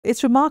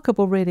It's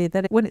remarkable really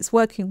that when it's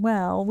working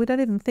well, we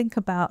don't even think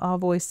about our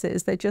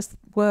voices. They just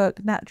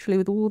work naturally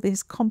with all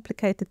these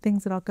complicated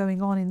things that are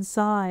going on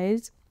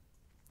inside.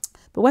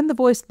 But when the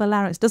voice, the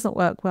larynx, doesn't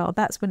work well,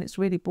 that's when it's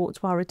really brought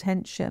to our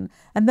attention.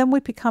 And then we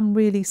become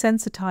really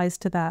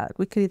sensitized to that.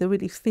 We could either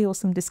really feel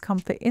some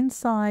discomfort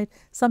inside.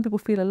 Some people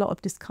feel a lot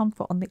of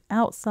discomfort on the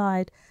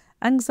outside.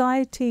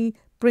 Anxiety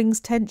brings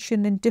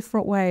tension in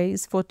different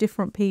ways for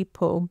different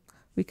people.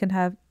 We can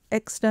have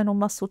external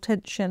muscle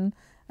tension,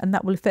 and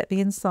that will affect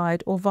the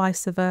inside, or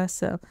vice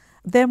versa.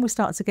 Then we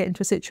start to get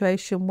into a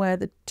situation where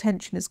the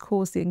tension is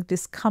causing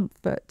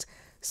discomfort.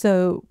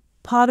 So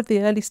part of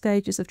the early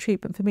stages of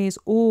treatment for me is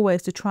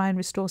always to try and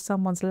restore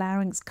someone's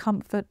larynx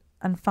comfort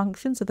and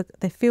function so that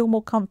they feel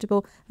more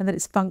comfortable and that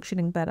it's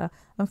functioning better.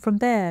 And from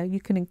there, you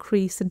can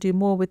increase and do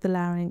more with the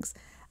larynx.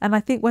 And I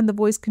think when the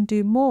voice can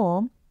do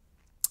more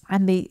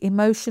and the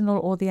emotional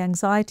or the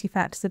anxiety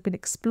factors have been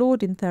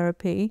explored in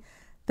therapy,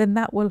 then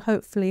that will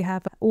hopefully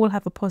have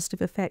a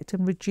positive effect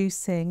in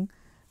reducing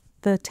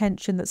the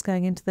tension that's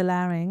going into the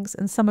larynx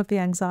and some of the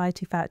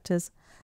anxiety factors.